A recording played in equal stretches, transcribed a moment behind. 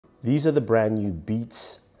These are the brand new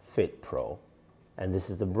Beats Fit Pro, and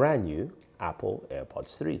this is the brand new Apple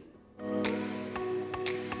AirPods 3.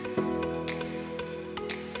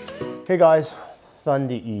 Hey guys,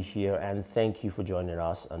 Thunder E here, and thank you for joining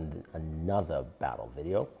us on another battle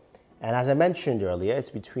video. And as I mentioned earlier,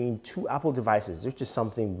 it's between two Apple devices, which is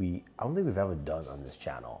something I don't think we've ever done on this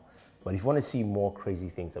channel. But if you want to see more crazy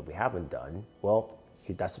things that we haven't done, well,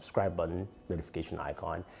 hit that subscribe button, notification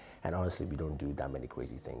icon, and honestly, we don't do that many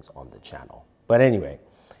crazy things on the channel. But anyway,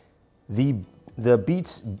 the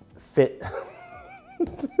Beats Fit,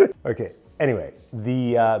 okay, anyway,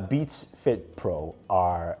 the Beats Fit Pro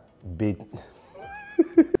are big,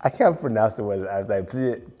 I can't pronounce the word.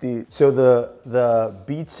 So the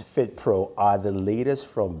Beats Fit Pro are the latest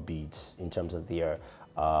from Beats in terms of their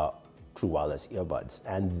true wireless earbuds.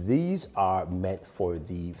 And these are meant for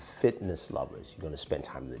the fitness lovers. You're gonna spend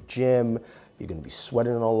time in the gym, you're gonna be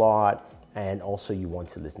sweating a lot, and also you want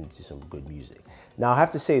to listen to some good music. Now I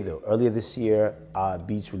have to say though, earlier this year,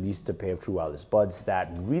 Beats released a pair of true wireless buds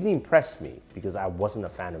that really impressed me because I wasn't a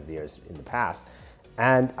fan of theirs in the past.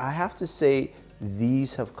 And I have to say,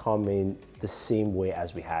 these have come in the same way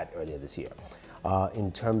as we had earlier this year.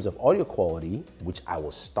 In terms of audio quality, which I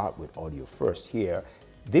will start with audio first here,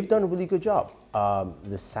 they've done a really good job.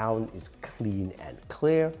 The sound is clean and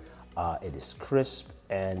clear, it is crisp,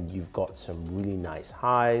 and you've got some really nice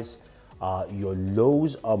highs. Your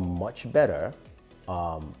lows are much better,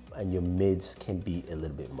 and your mids can be a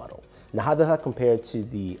little bit muddled. Now, how does that compare to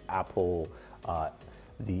the Apple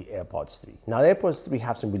the AirPods 3. Now, the AirPods 3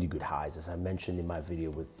 have some really good highs, as I mentioned in my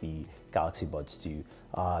video with the Galaxy Buds 2.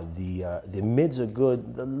 The mids are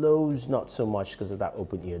good, the lows not so much because of that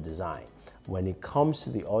open ear design. When it comes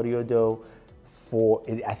to the audio though,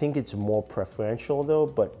 I think it's more preferential though,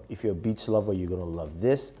 but if you're a Beats lover, you're gonna love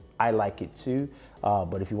this. I like it too,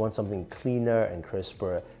 but if you want something cleaner and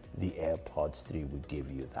crisper, the AirPods 3 would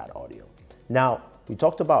give you that audio. Now, we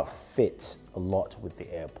talked about fit a lot with the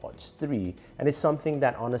AirPods 3, and it's something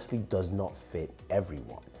that honestly does not fit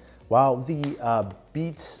everyone. While the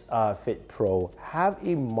Beats Fit Pro have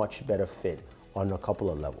a much better fit on a couple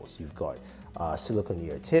of levels. You've got silicone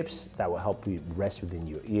ear tips that will help you rest within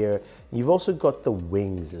your ear. You've also got the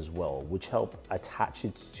wings as well, which help attach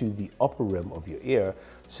it to the upper rim of your ear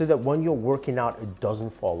so that when you're working out, it doesn't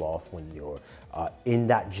fall off when you're in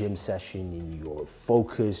that gym session and you're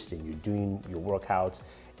focused and you're doing your workouts,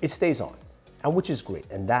 it stays on, and which is great.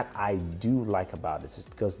 And that I do like about this is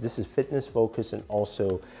because this is fitness focused and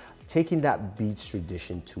also taking that Beats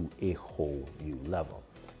tradition to a whole new level.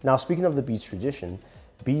 Now, speaking of the Beats tradition,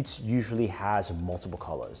 Beats usually has multiple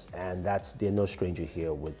colors, and they're no stranger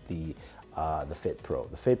here with the Fit Pro.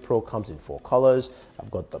 The Fit Pro comes in 4 colors.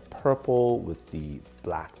 I've got the purple with the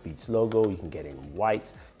black Beats logo. You can get in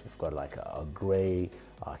white. You've got like a gray.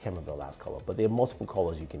 I can't remember the last color, but there are multiple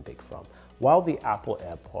colors you can pick from. While the Apple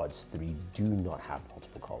AirPods 3 do not have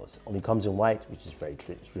multiple colors, it only comes in white, which is very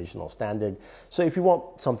traditional standard. So if you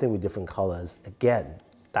want something with different colors, again,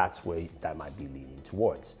 that's where that might be leaning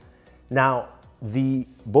towards. Now,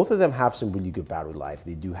 both of them have some really good battery life.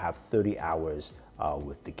 They do have 30 hours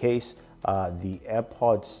with the case. The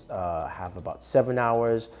AirPods have about 7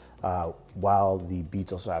 hours, while the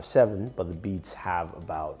Beats also have 7, but the Beats have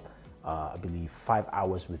about, I believe, 5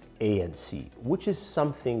 hours with ANC, which is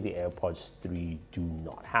something the AirPods 3 do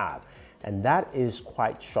not have. And that is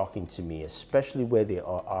quite shocking to me, especially where they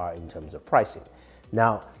are in terms of pricing.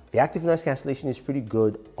 Now, the active noise cancellation is pretty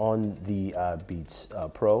good on the Beats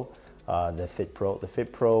Pro. The Fit Pro. The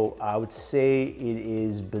Fit Pro, I would say it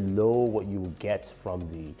is below what you would get from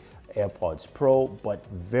the AirPods Pro, but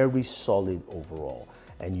very solid overall.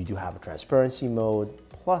 And you do have a transparency mode,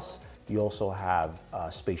 plus you also have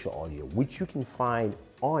spatial audio, which you can find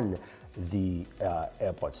on the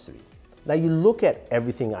AirPods 3. Now you look at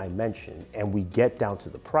everything I mentioned, and we get down to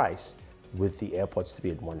the price with the AirPods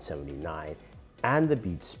 3 at $179 and the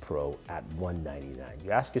Beats Pro at $199.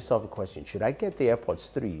 You ask yourself a question, should I get the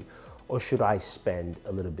AirPods 3 or should I spend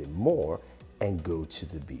a little bit more and go to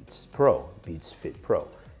the Beats Pro, Beats Fit Pro?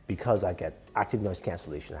 Because I get active noise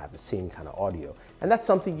cancellation, I have the same kind of audio. And that's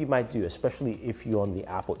something you might do, especially if you're on the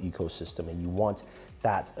Apple ecosystem and you want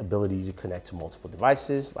that ability to connect to multiple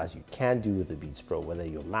devices, as you can do with the Beats Pro, whether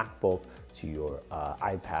your MacBook, to your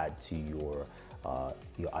iPad, to your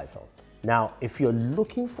iPhone. Now, if you're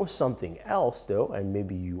looking for something else though, and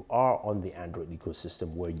maybe you are on the Android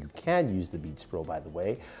ecosystem where you can use the Beats Pro, by the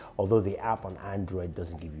way, although the app on Android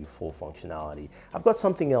doesn't give you full functionality, I've got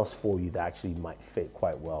something else for you that actually might fit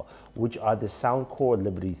quite well, which are the Soundcore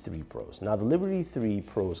Liberty 3 Pros. Now, the Liberty 3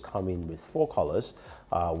 Pros come in with 4 colors,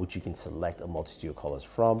 which you can select a multitude of colors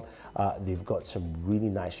from. They've got some really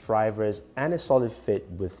nice drivers and a solid fit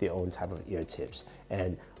with their own type of ear tips,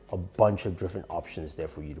 and a bunch of different options there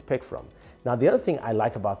for you to pick from. Now, the other thing I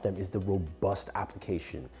like about them is the robust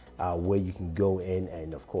application where you can go in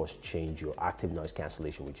and of course change your active noise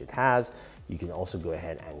cancellation, which it has. You can also go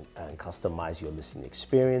ahead and customize your listening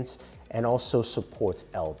experience, and also supports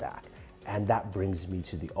LDAC. And that brings me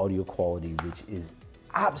to the audio quality, which is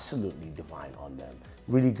absolutely divine on them.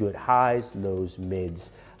 Really good highs, lows,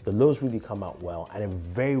 mids. The lows really come out well, and a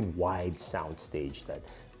very wide sound stage that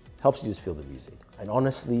helps you just feel the music. And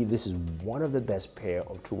honestly, this is one of the best pair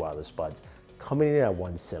of true wireless buds, coming in at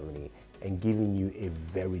 $170 and giving you a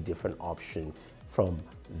very different option from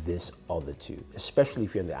this other two, especially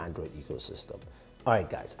if you're in the Android ecosystem. All right,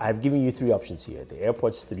 guys, I've given you 3 options here: the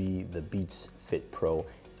AirPods 3, the Beats Fit Pro,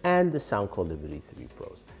 and the Soundcore Liberty 3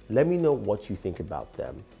 Pros. Let me know what you think about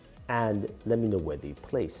them, and let me know where they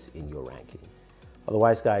place in your ranking.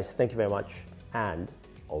 Otherwise, guys, thank you very much, and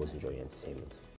always enjoy your entertainment.